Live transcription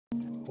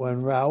When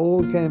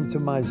Raúl came to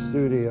my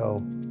studio,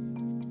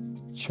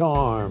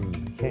 charm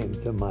came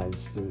to my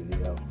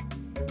studio.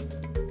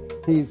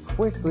 He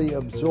quickly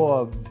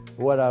absorbed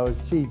what I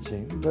was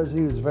teaching because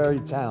he was very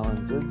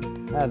talented,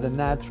 had a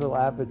natural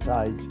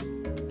appetite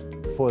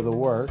for the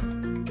work.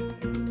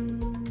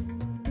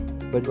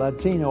 But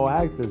Latino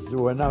actors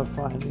were not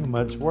finding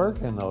much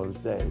work in those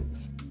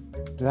days.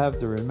 You have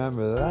to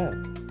remember that.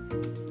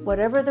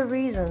 Whatever the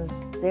reasons,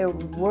 there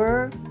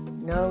were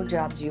no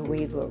jobs. You were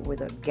either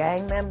with a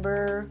gang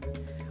member,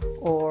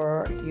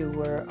 or you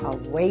were a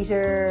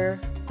waiter,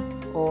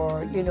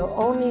 or, you know,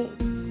 only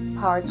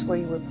parts where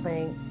you were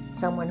playing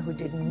someone who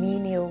did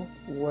menial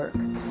work.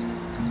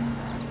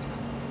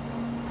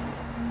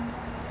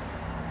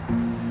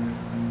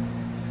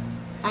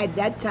 At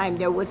that time,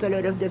 there was a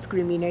lot of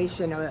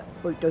discrimination of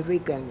Puerto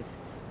Ricans.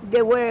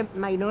 They were a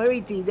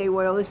minority. They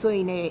were also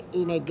in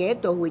a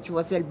ghetto, which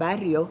was El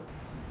Barrio.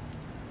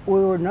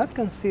 We were not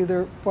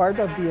considered part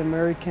of the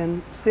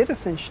American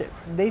citizenship.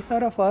 They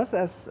thought of us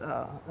as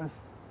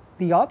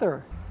the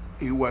other.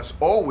 He was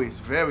always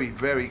very,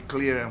 very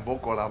clear and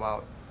vocal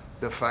about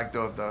the fact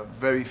of the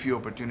very few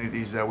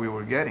opportunities that we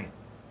were getting.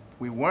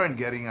 We weren't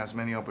getting as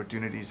many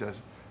opportunities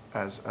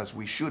as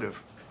we should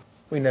have.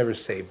 We never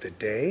saved the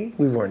day.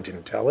 We weren't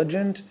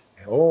intelligent.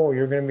 Oh,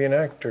 you're going to be an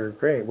actor.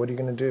 Great. What are you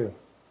going to do?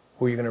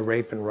 Who are you going to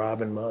rape and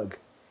rob and mug?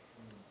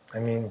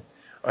 I mean,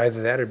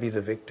 either that or be the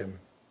victim.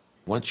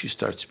 Once you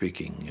start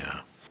speaking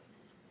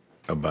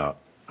about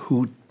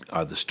who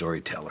are the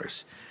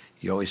storytellers,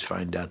 you always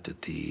find out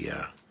that the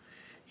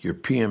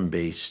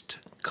European-based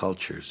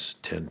cultures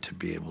tend to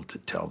be able to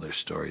tell their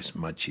stories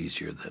much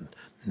easier than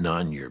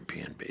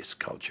non-European-based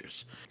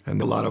cultures.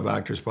 And a lot of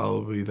actors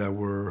probably that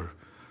were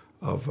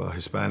of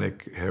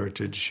Hispanic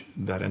heritage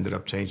that ended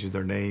up changing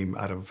their name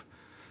out of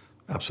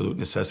absolute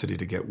necessity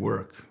to get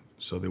work,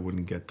 so they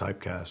wouldn't get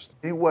typecast.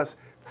 He was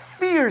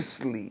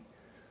fiercely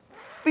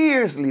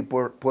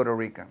Puerto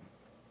Rican,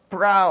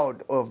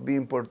 proud of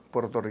being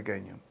Puerto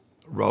Rican.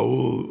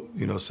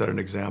 Raúl, set an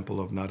example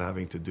of not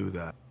having to do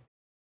that.